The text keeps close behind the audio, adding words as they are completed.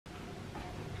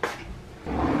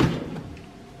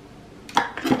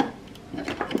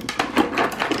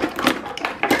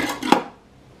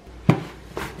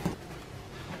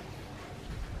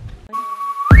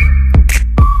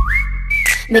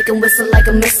Make 'em whistle like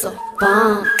a missile.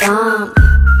 Bomb, bomb.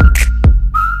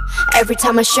 Every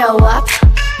time I show up,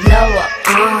 blow up.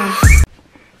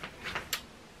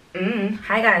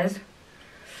 Hi guys.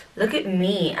 Look at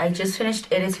me. I just finished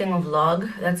editing a vlog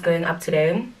that's going up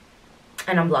today.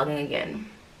 And I'm vlogging again.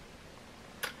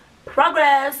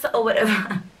 Progress or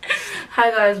whatever.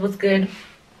 Hi guys, what's good?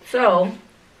 So,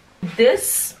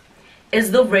 this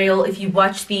is the rail. If you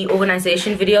watch the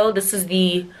organization video, this is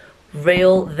the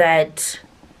rail that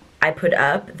I put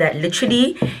up that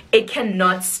literally it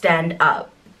cannot stand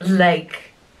up.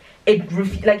 Like it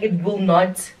will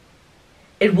not,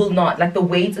 like the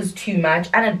weight is too much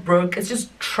and it broke. It's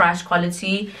just trash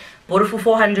quality. Bought it for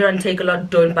 400 on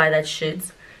TAKEALOT. Don't buy that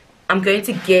shit. I'm going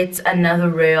to get another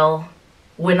rail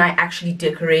when I actually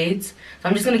decorate. So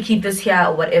I'm just gonna keep this here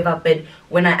or whatever, but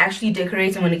when I actually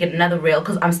decorate I'm gonna get another rail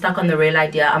because I'm stuck on the rail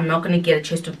idea. I'm not gonna get a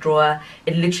chest of drawer.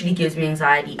 It literally gives me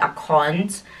anxiety. I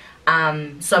can't.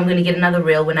 So I'm gonna get another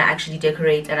rail when I actually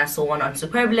decorate, and I saw one on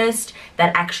Superblist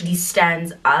that actually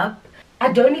stands up.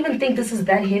 I don't even think this is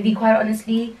that heavy, quite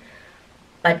honestly,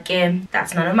 but again,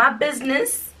 that's none of my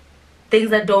business. Things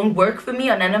that don't work for me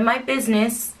are none of my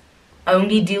business. I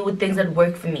only deal with things that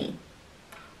work for me.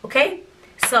 Okay,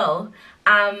 so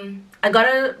I got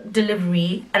a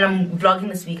delivery, and I'm vlogging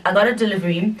this week. I got a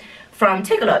delivery from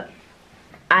TAKEALOT.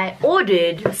 I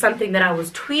ordered something that I was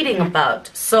tweeting about.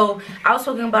 So I was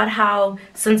talking about how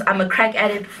since I'm a crack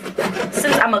addict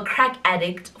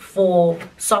for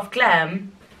soft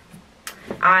glam,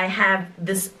 I have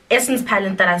this Essence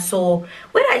palette that I saw.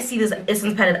 Where did I see this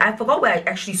Essence palette? I forgot where I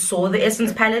actually saw the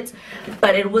Essence palette,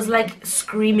 but it was like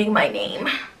screaming my name.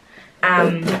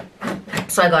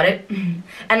 So I got it. And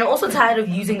I'm also tired of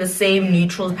using the same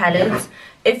neutrals palettes.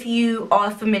 If you are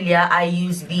familiar, I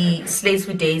use the Slates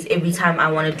for Days every time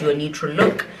I want to do a neutral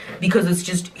look because it's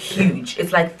just huge.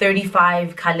 It's like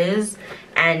 35 colors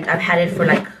and I've had it for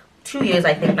like 2 years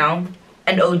I think now.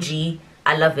 An OG.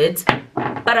 I love it.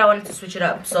 But I wanted to switch it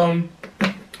up. So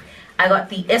I got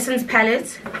the Essence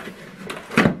palette.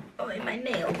 Oh, and my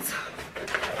nails.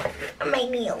 My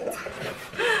nails.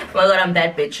 Oh my god, I'm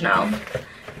that bitch now.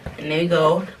 And there you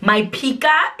go. My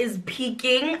pica is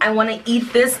peaking. I want to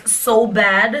eat this so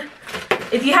bad.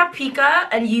 If you have pica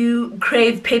and you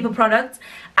crave paper products,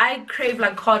 I crave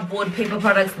like cardboard paper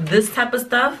products, this type of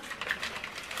stuff.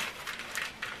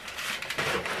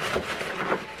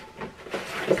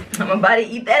 I'm about to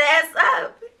eat that ass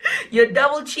up. You're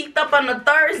double cheeked up on a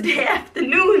Thursday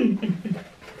afternoon.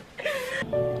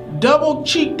 Double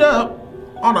cheeked up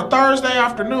on a Thursday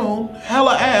afternoon,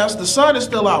 hella ass, the sun is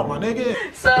still out, my nigga.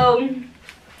 So,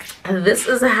 this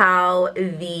is how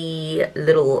the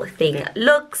little thing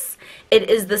looks.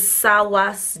 It is the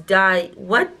Sawasdi,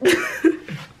 what?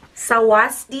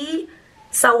 Sawasdi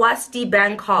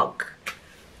Bangkok.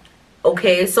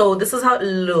 Okay, so this is how it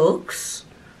looks.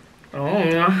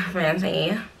 Oh,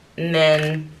 fancy. And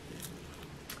then,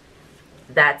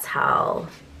 that's how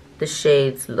the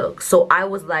shades look. So I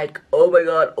was like, oh my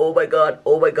god, oh my god,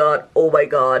 oh my god, oh my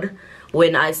god,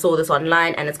 when I saw this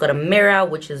online. And it's got a mirror,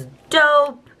 which is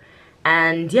dope.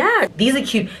 And yeah, these are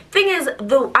cute. Thing is,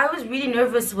 though, I was really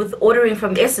nervous with ordering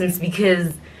from Essence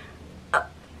because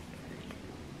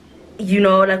you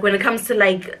know, like when it comes to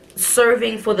like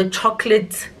serving for the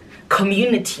chocolate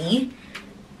community,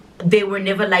 they were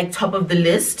never like top of the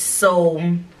list. So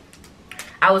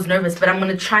I was nervous, but I'm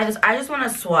gonna try this. I just want to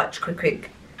swatch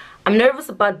quick. I'm nervous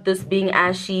about this being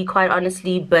ashy, quite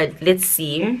honestly, but let's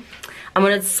see. I'm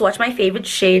gonna swatch my favorite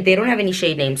shade. They don't have any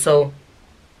shade names, so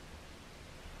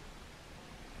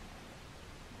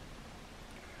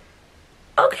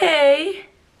okay.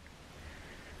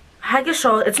 I guess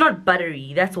so. It's not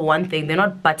buttery. That's one thing. They're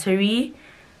not buttery.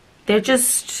 They're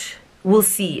just, we'll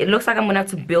see. It looks like I'm gonna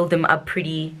have to build them up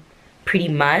pretty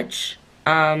much.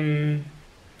 I'm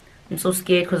so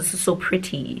scared because this is so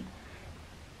pretty.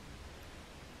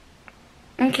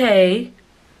 Okay.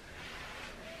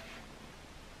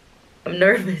 I'm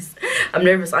nervous. I'm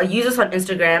nervous. I'll use this on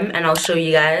Instagram and I'll show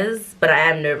you guys, but I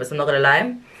am nervous, I'm not gonna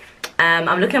lie.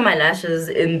 I'm looking at my lashes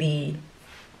in the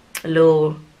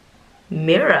little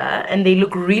mirror and they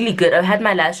look really good. I've had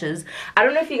my lashes. I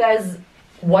don't know if you guys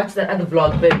watched that other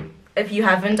vlog, but if you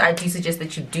haven't, I do suggest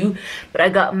that you do. But I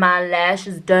got my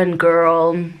lashes done,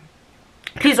 girl.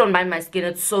 Please don't mind my skin.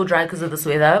 It's so dry because of this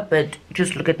weather, but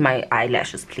just look at my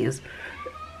eyelashes, please.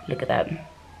 Look at that.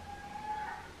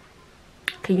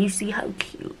 Can you see how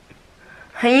cute?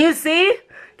 Can you see?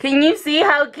 Can you see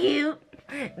how cute?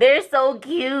 They're so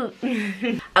cute.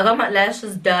 I got my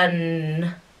lashes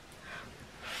done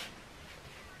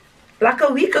like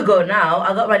a week ago now.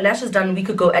 I got my lashes done a week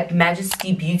ago at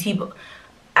Majesty Beauty.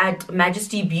 at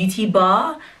Majesty Beauty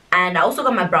Bar, and I also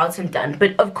got my brow tint done.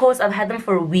 But of course I've had them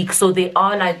for a week, so they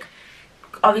are like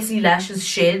obviously lashes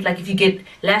shed. Like if you get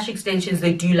lash extensions,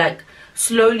 they do like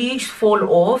slowly fall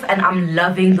off, and I'm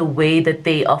loving the way that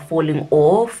they are falling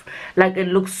off. Like it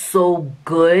looks so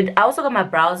good. I also got my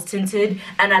brows tinted,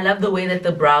 and I love the way that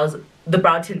the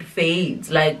brow tint fades.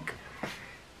 Like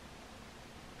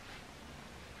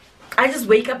I just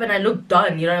wake up and I look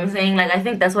done, you know what I'm saying? Like I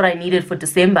think that's what I needed for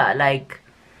December, like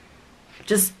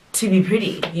just to be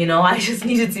pretty, you know. I just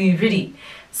needed to be pretty.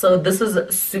 So this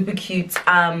is super cute.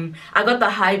 I got the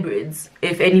hybrids,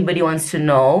 if anybody wants to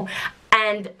know,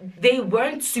 and they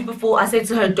weren't super full. I said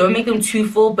to her, don't make them too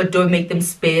full, but don't make them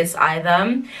sparse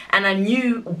either. And I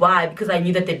knew why, because I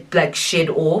knew that they'd like shed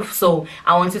off, so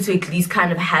I wanted to at least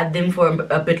kind of have them for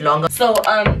a bit longer. So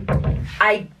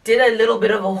I did a little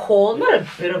bit of a haul, not a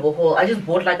bit of a haul, I just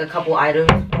bought like a couple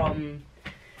items from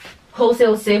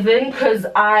WHOLSALE7 because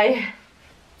I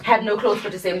had no clothes for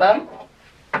December.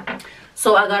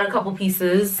 So I got a couple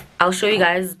pieces. I'll show you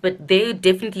guys, but they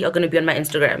definitely are going to be on my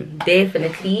Instagram.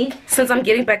 Definitely. Since I'm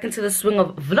getting back into the swing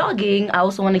of vlogging, I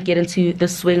also want to get into the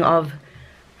swing of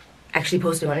actually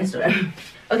posting on Instagram.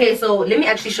 Okay, so let me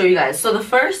actually show you guys. So the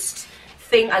first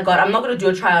thing I got, I'm not going to do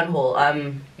a try on haul.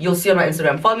 You'll see on my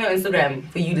Instagram. Follow me on Instagram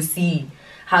for you to see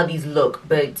how these look.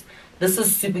 But this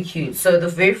is super cute. So the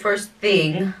very first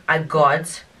thing I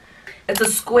got, it's a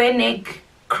square neck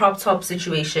crop top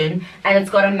situation, and it's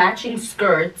got a matching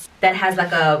skirt that has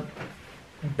like a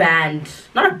band,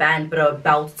 not a band but a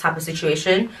belt type of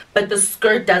situation, but the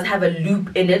skirt does have a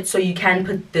loop in it, so you can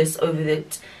put this over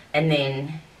it and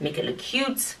then make it look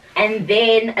cute. And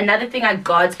then another thing I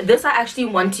got, this I actually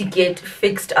want to get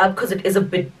fixed up because it is a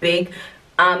bit big.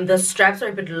 The straps are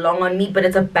a bit long on me, but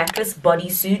it's a backless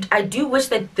bodysuit. I do wish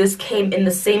that this came in the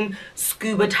same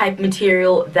scuba type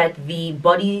material that the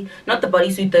body, not the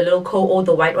bodysuit, the little coat or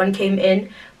the white one came in,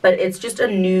 but it's just a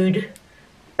nude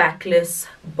backless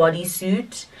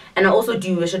bodysuit. And I also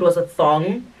do wish it was a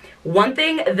thong. One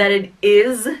thing that it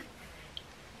is,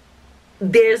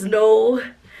 there's no,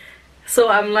 so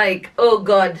I'm like, oh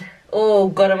god,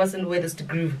 I mustn't wear this to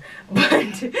groove.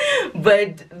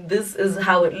 But this is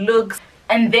how it looks.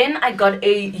 And then I got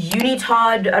a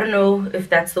unitard, I don't know if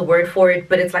that's the word for it,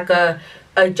 but it's like a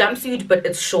jumpsuit, but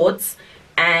it's shorts,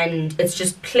 and it's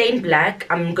just plain black.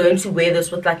 I'm going to wear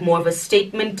this with like more of a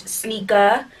statement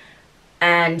sneaker,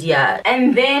 and yeah.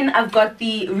 And then I've got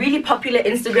the really popular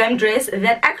Instagram dress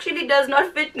that actually does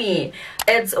not fit me.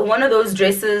 It's one of those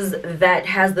dresses that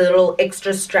has the little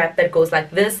extra strap that goes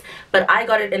like this, but I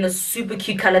got it in a super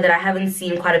cute color that I haven't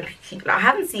seen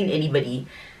anybody.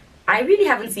 I really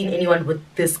haven't seen anyone with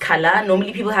this color.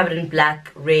 Normally people have it in black,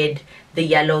 red, the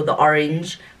yellow, the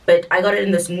orange, but I got it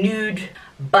in this nude,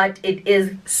 but it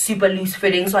is super loose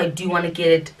fitting, so I do want to get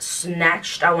it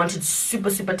snatched. I want it super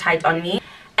tight on me.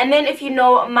 And then if you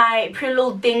know my Pretty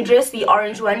Little Thing dress, the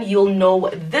orange one, you'll know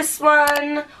this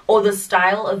one or the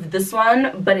style of this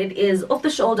one, but it is off the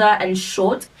shoulder and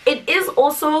short. It is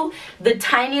also the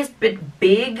tiniest bit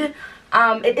big.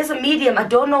 It is a medium. I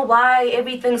don't know why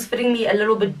everything's fitting me a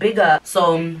little bit bigger.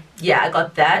 So yeah, I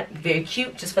got that. Very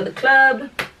cute, just for the club.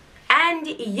 And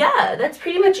yeah, that's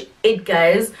pretty much it,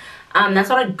 guys. That's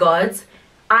what I got.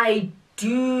 I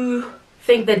do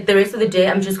think that the rest of the day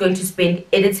I'm just going to spend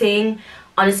editing.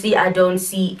 Honestly, I don't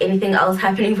see anything else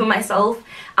happening for myself.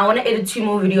 I want to edit 2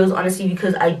 more videos, honestly,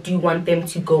 because I do want them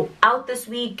to go out this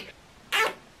week.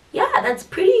 Yeah, that's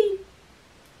pretty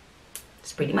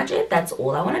much it. That's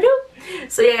all I want to do.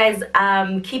 So yeah,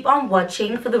 guys, keep on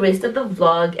watching for the rest of the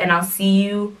vlog, and I'll see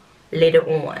you later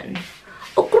on.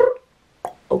 Okay.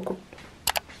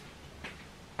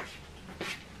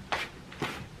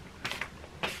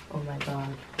 Oh my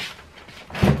god.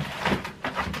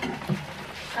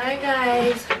 Hi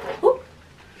guys. Oh.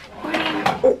 Morning.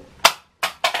 Oh.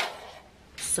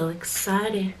 So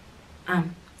excited.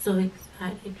 I'm so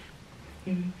excited.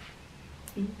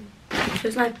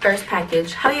 Here's my first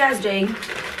package. How are you guys doing?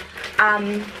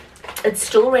 It's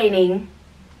still raining.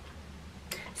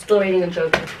 Still raining in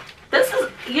Joburg. This is,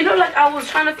 you know, like I was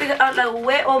trying to figure out like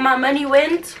where all my money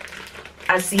went.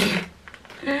 I see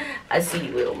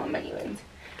where all my money went.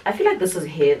 I feel like this is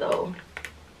hair though.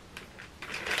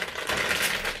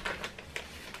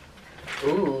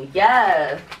 Ooh,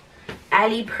 yeah.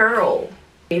 Ali Pearl.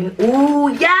 Ooh,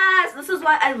 yes! This is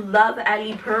why I love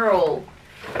Ali Pearl.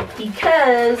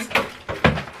 Because,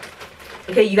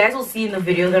 okay, you guys will see in the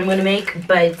video that I'm going to make,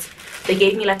 but they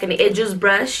gave me like an edges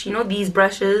brush, you know, these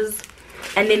brushes.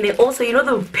 And then they also, you know,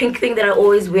 the pink thing that I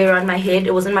always wear on my head,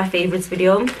 it was in my favorites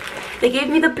video. They gave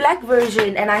me the black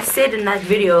version, and I said in that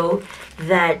video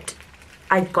that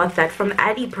I got that from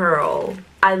Addy Pearl.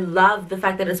 I love the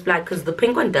fact that it's black because the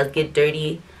pink one does get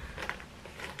dirty.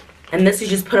 And this you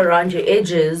just put around your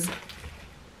edges.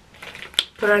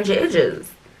 Put around your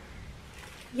edges.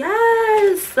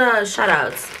 Yes, shout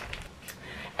outs.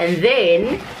 And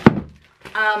then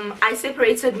I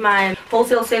separated my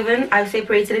WHOLSALE7. I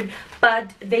separated it, but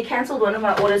they canceled one of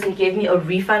my orders and gave me a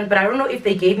refund. But I don't know if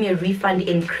they gave me a refund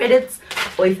in credits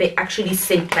or if they actually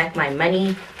sent back my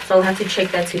money. So I'll have to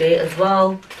check that today as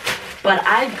well. But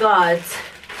I got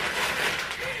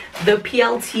the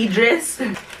PLT dress.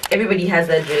 Everybody has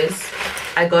that dress.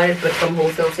 I got it, but from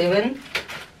WHOLSALE7.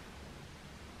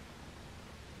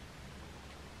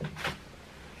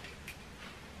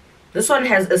 This one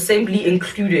has assembly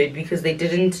included because they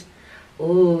didn't.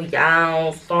 Oh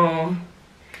yeah, so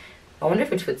I wonder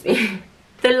if it fits me.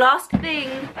 The last thing,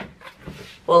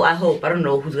 well, I hope, I don't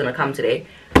know who's gonna come today,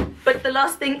 but the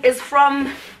last thing is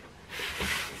from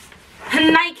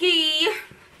Nike.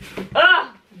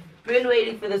 Ah, been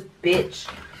waiting for this bitch.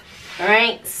 All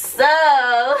right, so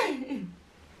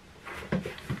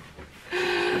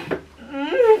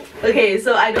okay,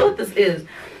 so I know what this is.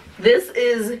 This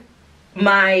is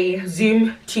my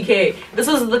Zoom 2K. This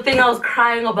was the thing I was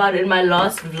crying about in my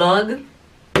last vlog.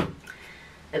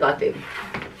 I got them.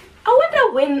 I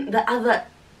wonder when the other,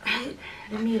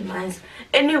 let me advise.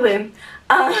 Anyway,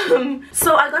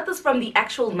 so I got this from the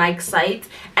actual Nike site,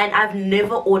 and I've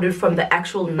never ordered from the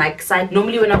actual Nike site.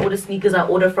 Normally when I order sneakers, I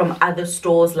order from other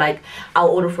stores, like I'll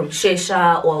order from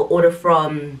Shesha, or I'll order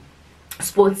from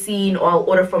Sports Scene, or I'll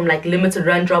order from like Limited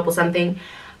Run Drop or something.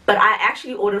 But I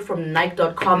actually ordered from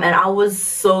Nike.com, and I was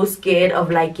so scared of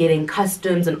like getting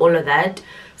customs and all of that.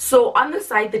 So on the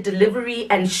site, the delivery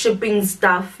and shipping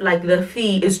stuff, like the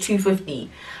fee is $2.50.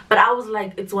 But I was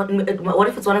like, what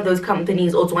if it's one of those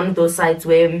companies, or it's one of those sites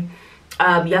where you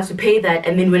have to pay that,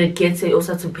 and then when it gets here, you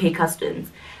also have to pay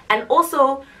customs. And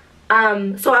also,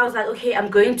 so I was like, okay, I'm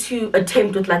going to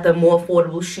attempt with like a more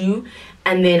affordable shoe.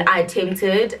 And then I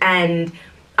attempted, and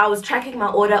I was tracking my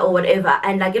order or whatever,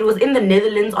 and like it was in the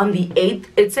Netherlands on the 8th.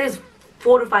 It says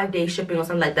 4 to 5 day shipping or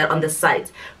something like that on the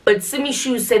site. But Simi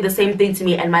Shoes said the same thing to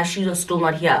me, and my shoes are still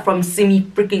not here from Simi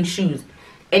freaking Shoes.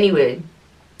 Anyway,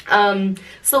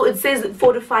 so it says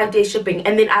 4 to 5 day shipping,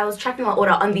 and then I was tracking my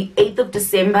order on the 8th of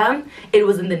December. It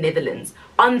was in the Netherlands.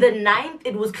 On the 9th,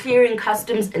 it was clearing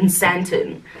customs in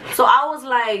Sandton. So I was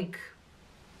like,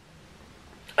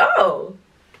 oh,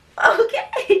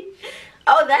 okay.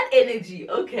 Oh, that energy.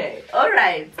 Okay, all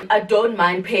right. I don't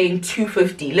mind paying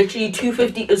 $2.50. Literally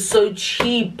 $2.50 is so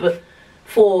cheap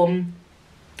for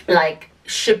like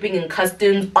shipping and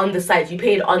customs on the site. You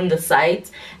pay it on the site,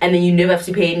 and then you never have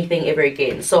to pay anything ever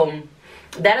again. So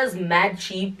that is mad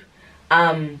cheap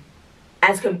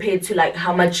as compared to like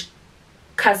how much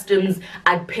customs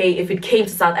I'd pay if it came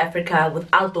to South Africa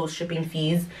without those shipping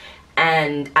fees,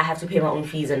 and I have to pay my own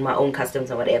fees and my own customs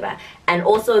and whatever. And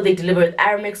also they delivered with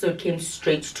Aramex, so it came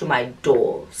straight to my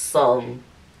door. So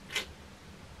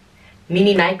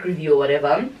mini Nike review or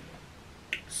whatever.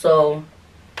 So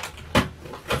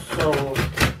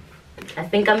I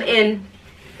think I'm in.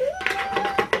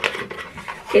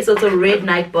 Okay, so it's a red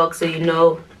Nike box, so you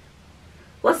know.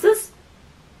 What's this?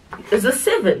 Is this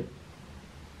 7?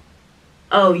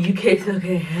 Oh, UK.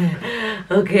 Okay.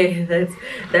 Okay,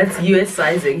 that's US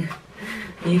sizing.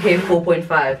 UK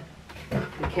 4.5.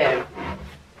 Okay.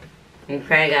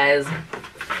 Okay, guys.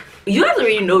 You guys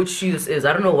already know what shoe this is.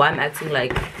 I don't know why I'm acting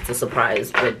like it's a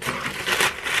surprise, but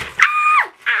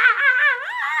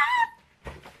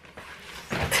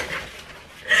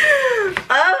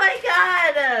oh my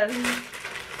god.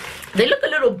 They look a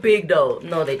little big though.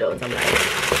 No, they don't. I'm lying.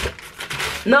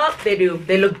 Nope, they do.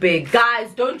 They look big.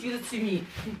 Guys, don't do this to me.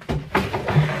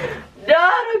 No,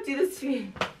 don't do this to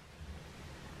me.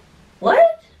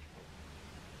 What?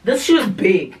 This shoe is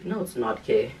big. No, it's not,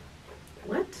 okay.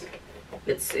 What?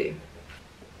 Let's see.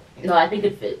 No, I think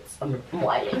it fits. I'm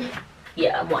whiling.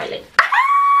 Yeah, I'm whiling.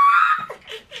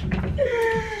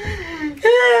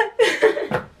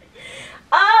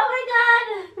 Oh my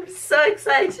god! I'm so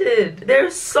excited.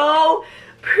 They're so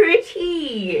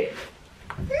pretty.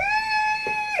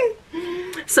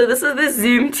 So this is the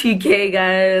Zoom 2K,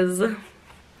 guys.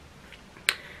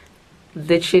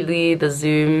 Literally the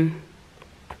Zoom,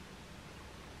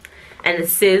 and it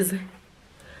says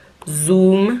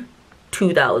Zoom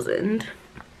 2000,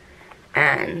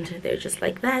 and they're just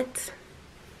like that.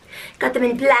 Got them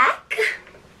in black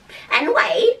and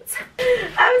white.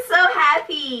 I'm so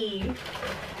happy.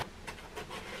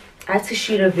 I have to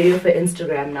shoot a video for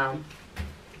Instagram now,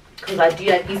 because I do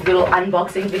like these little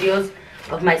unboxing videos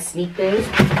of my sneakers.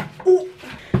 Ooh.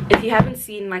 If you haven't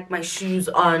seen like my shoes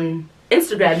on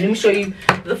Instagram. Let me show you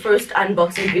the first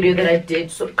unboxing video that I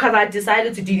did. So, because I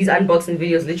decided to do these unboxing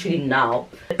videos literally now.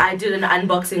 I did an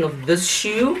unboxing of this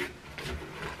shoe.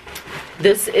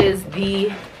 This is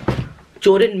the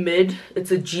Jordan Mid.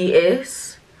 It's a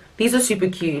GS. These are super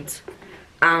cute.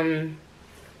 Anyway,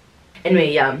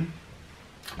 yeah.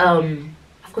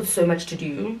 I've got so much to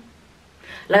do.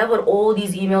 Like, I've got all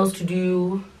these emails to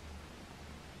do.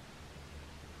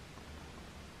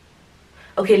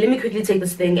 Okay, let me quickly take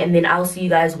this thing and then I'll see you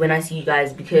guys when I see you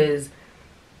guys, because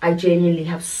I genuinely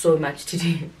have so much to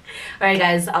do. Alright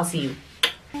guys, I'll see you.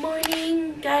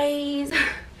 Morning guys.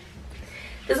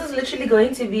 This is literally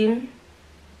going to be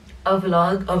a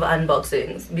vlog of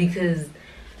unboxings because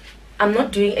I'm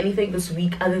not doing anything this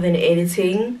week other than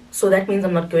editing. So that means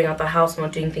I'm not going out the house, I'm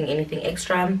not doing anything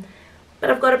extra. But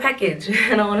I've got a package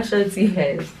and I want to show it to you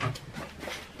guys.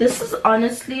 This is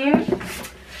honestly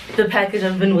the package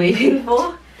I've been waiting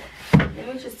for. Let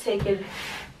me just take it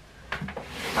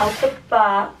out the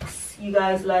box. You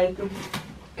guys, like,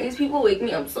 these people wake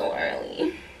me up so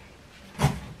early.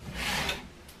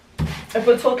 If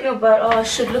we're talking about, oh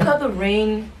shit, look how the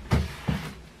rain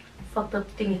fucked up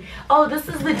thingy. Oh, this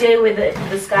is the day where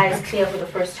the sky is clear for the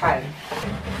first time.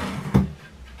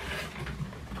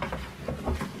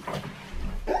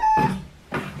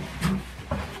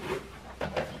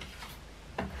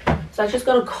 So I just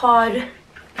got a card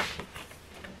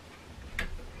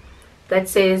that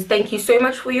says, thank you so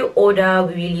much for your order,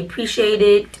 we really appreciate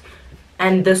it.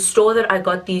 And the store that I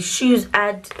got these shoes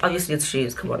at, obviously it's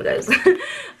shoes, come on guys.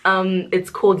 It's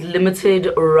called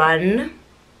Limited Run.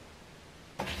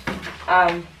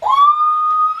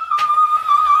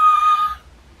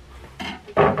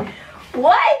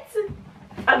 What?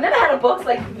 I've never had a box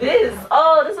like this.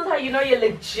 Oh, this is how you know you're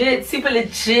legit, super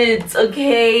legit,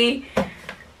 okay?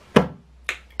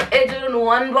 Air Jordan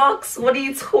 1 box? What are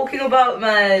you talking about,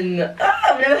 man?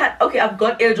 I've never had, okay, I've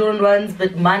got Air Jordan 1s,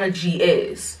 but mine are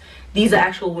GS. These are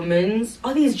actual women's.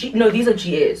 Are these G? No, these are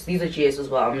GS. These are GS as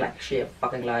well. I'm like, shit,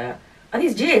 fucking liar. Are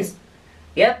these GS?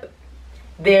 Yep.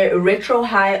 They're retro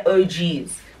high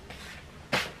OGs.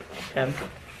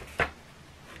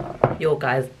 Yo,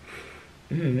 guys.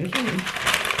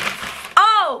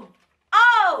 Oh!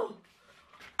 Oh!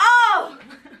 Oh!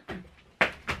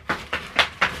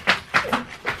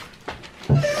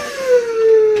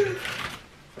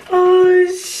 Oh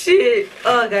shit.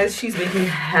 Oh guys, she's making me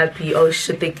happy. Oh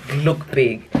shit, they look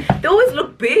big. They always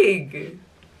look big.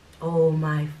 Oh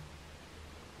my.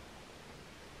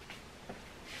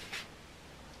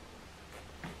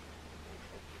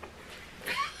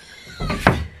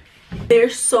 They're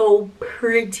so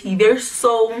pretty. They're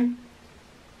so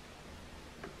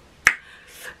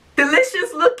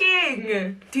delicious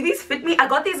looking. Do these fit me? I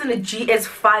got these in a GS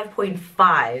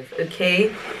 5.5,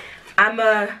 okay? I'm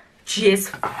a GS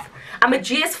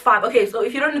 5. Okay, so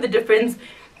if you don't know the difference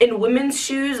in women's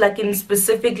shoes, like in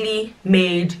specifically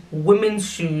made women's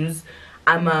shoes,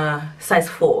 I'm a size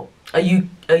 4, a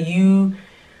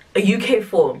UK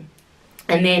 4.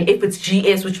 And then if it's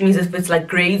GS, which means if it's like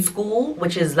grade school,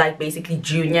 which is like basically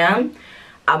junior,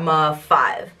 I'm a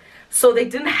 5. So they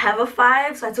didn't have a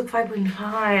 5, so I took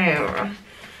 5.5.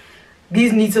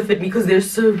 These need to fit me because they're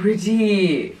so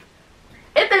pretty.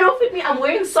 If they don't fit me, I'm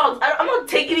wearing socks. I'm not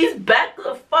taking these back.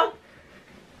 The fuck?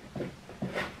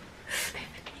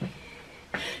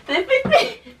 They fit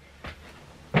me.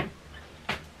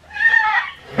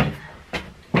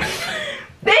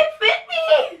 They fit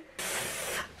me.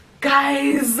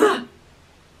 Guys.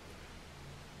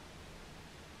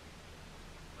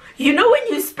 You know when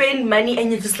you spend money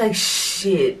and you're just like,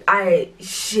 shit,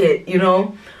 you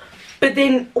know? But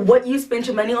then what you spent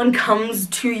your money on comes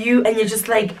to you and you're just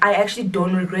like, I actually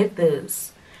don't regret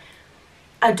this.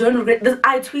 I don't regret this.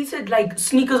 I tweeted like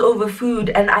sneakers over food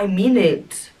and I mean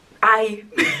it. I'm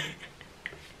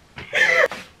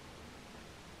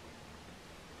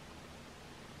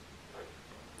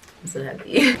so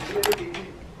happy.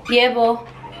 Yeah, bo.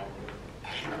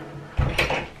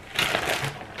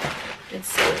 Let's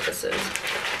see what this is.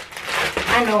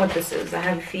 I know what this is. I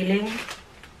have a feeling.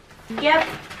 Yep.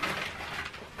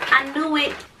 I knew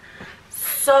it.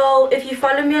 So if you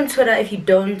follow me on Twitter, if you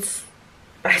don't,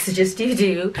 I suggest you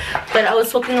do. But I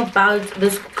was talking about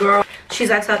this girl. She's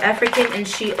like South African and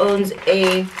she owns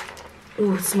a,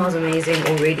 ooh, it smells amazing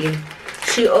already.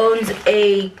 She owns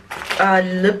a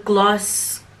lip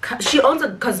gloss. She owns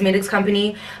a cosmetics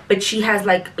company, but she has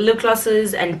like lip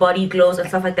glosses and body glows and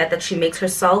stuff like that that she makes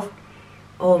herself.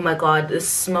 Oh my god, this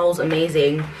smells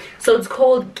amazing. So it's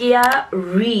called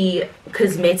Khayrepublik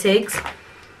Cosmetics.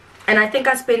 And I think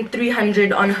I spent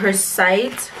 300 on her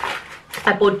site.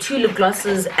 I bought 2 lip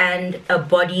glosses and a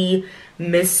body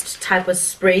mist type of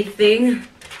spray thing.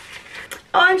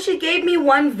 Oh, and she gave me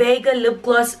one Vega lip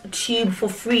gloss tube for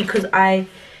free because I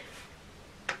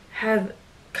kind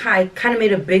of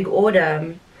made a big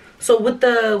order. So with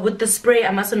the spray,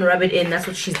 I mustn't rub it in. That's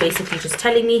what she's basically just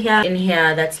telling me here. In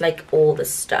here, that's like all the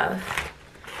stuff.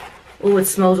 Oh, it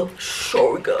smells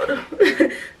so good.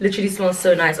 Literally smells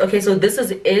so nice. Okay, so this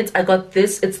is it. I got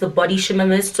this. It's the body shimmer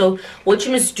mist. So what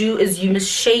you must do is you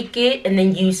must shake it and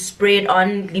then you spray it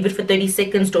on. Leave it for 30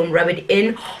 seconds. Don't rub it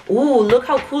in. Ooh, look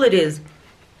how cool it is.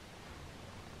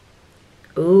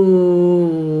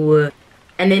 Ooh.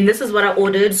 And then this is what I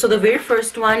ordered. So the very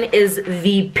first one is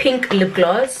the pink lip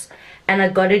gloss. And I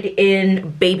got it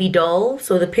in Baby Doll.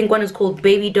 So the pink one is called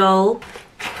Baby Doll.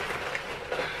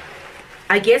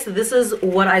 I guess this is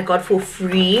what I got for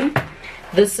free.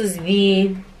 This is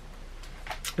the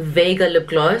Vega lip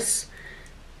gloss.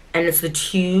 And it's the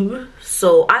tube.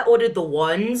 So I ordered the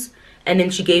ones. And then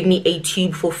she gave me a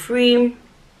tube for free.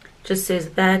 Just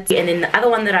says that. And then the other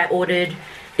one that I ordered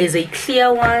is a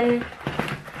clear one.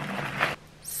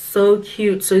 So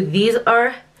cute. So these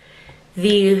are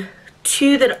the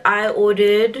two that I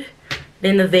ordered.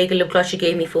 Then the Vega lip gloss she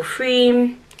gave me for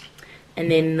free.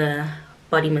 And then the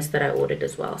body mist that I ordered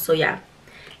as well. So yeah,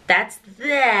 that's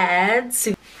that.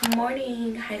 Good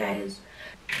morning. Hi guys.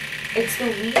 It's the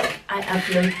week I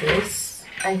upload this,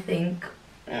 I think.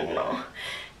 I don't know.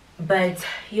 But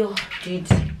yo, dude.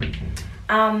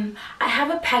 I have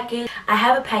a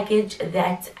package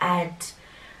that's at,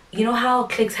 you know how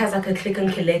Clicks has like a click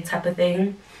and collect type of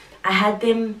thing. I had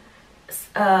them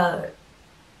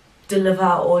deliver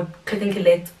or click and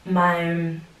collect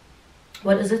my,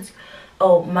 what is it?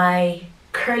 Oh, my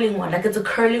curling wand. Like it's a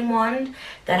curling wand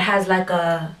that has like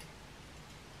a,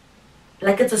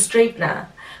 like it's a straightener,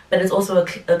 but it's also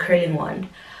a curling wand.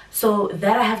 So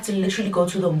that I have to literally go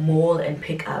to the mall and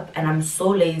pick up, and I'm so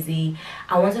lazy.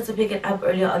 I wanted to pick it up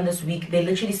earlier on this week. They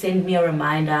literally sent me a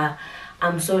reminder.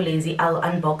 I'm so lazy. I'll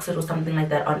unbox it or something like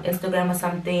that on Instagram or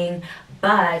something.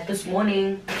 But this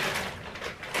morning,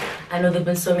 I know there've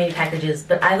been so many packages,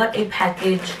 but I got a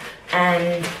package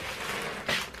and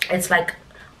it's like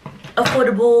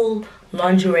affordable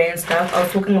lingerie and stuff. I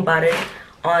was talking about it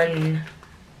on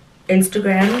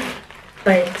Instagram.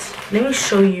 But let me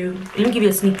show you, let me give you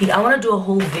a sneak peek. I want to do a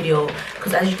whole video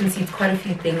because as you can see, it's quite a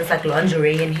few things like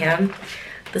lingerie in here.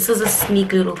 This is a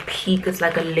sneak little peek. It's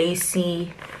like a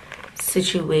lacy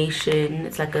situation.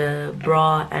 It's like a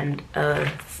bra and a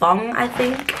thong, I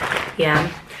think.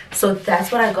 Yeah, so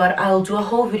that's what I got. I'll do a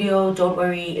whole video, don't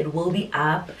worry, it will be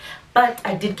up. But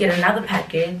I did get another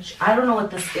package. I don't know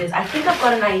what this is. I think I've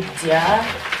got an idea,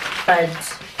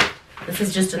 but this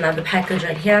is just another package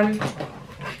right here.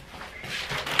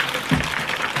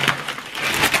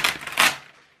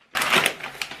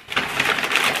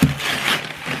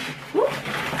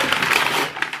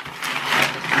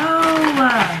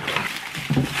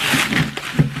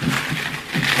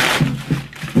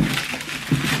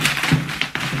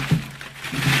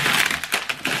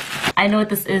 I know what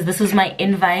this is. This is my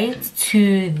invite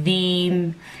to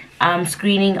the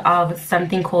screening of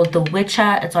something called The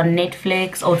Witcher. It's on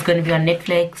Netflix, or it's going to be on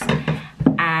Netflix.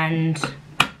 And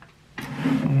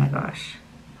oh my gosh,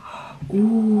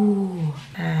 ooh,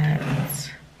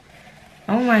 that,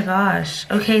 oh my gosh.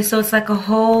 Okay, so it's like a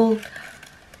whole,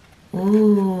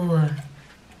 ooh,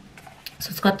 so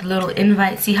it's got the little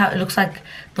invite. See how it looks like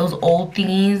those old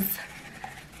thingies,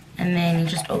 and then you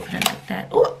just open it like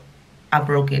that. Ooh, I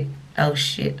broke it. Oh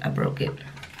shit, I broke it.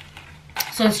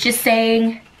 So it's just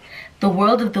saying, the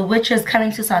world of The Witcher is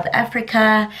coming to South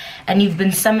Africa, and you've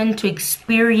been summoned to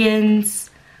experience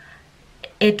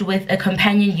it with a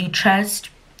companion you trust.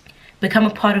 Become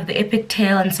a part of the epic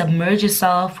tale and submerge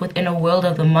yourself within a world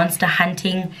of the monster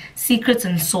hunting, secrets,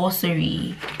 and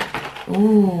sorcery.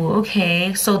 Ooh,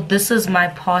 okay. So this is my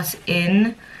pass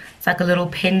in. It's like a little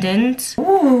pendant.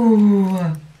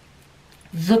 Ooh.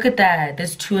 Look at that.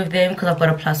 There's two of them because I've got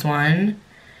a +1.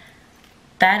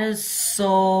 That is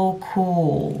so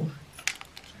cool.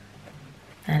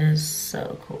 That is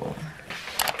so cool.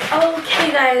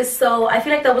 Okay guys, so I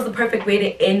feel like that was the perfect way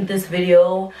to end this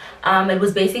video. It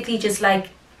was basically just like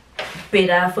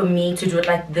better for me to do it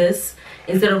like this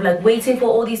instead of like waiting for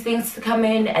all these things to come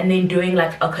in and then doing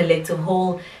like a collective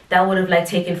haul. That would have like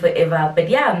taken forever. But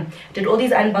yeah, did all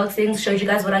these unboxings, showed you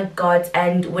guys what I got,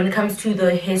 and when it comes to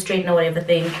the hair straightener, whatever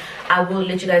thing, I will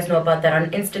let you guys know about that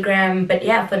on Instagram. But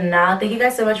yeah, for now, thank you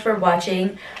guys so much for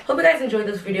watching. Hope you guys enjoyed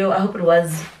this video. I hope it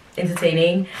was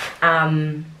entertaining.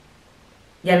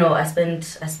 Yeah, no, I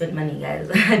spent money, guys.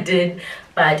 I did,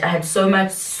 but I had so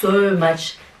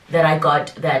much that I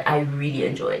got that I really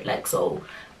enjoyed. Like, so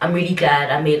I'm really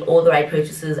glad I made all the right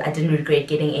purchases. I didn't regret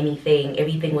getting anything.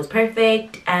 Everything was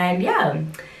perfect. And yeah,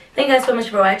 thank you guys so much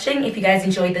for watching. If you guys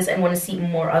enjoyed this and want to see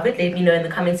more of it, let me know in the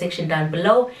comment section down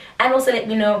below. And also let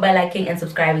me know by liking and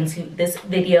subscribing to this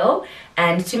video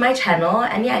and to my channel.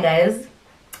 And yeah guys,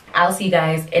 I'll see you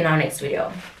guys in our next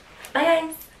video. Bye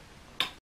guys.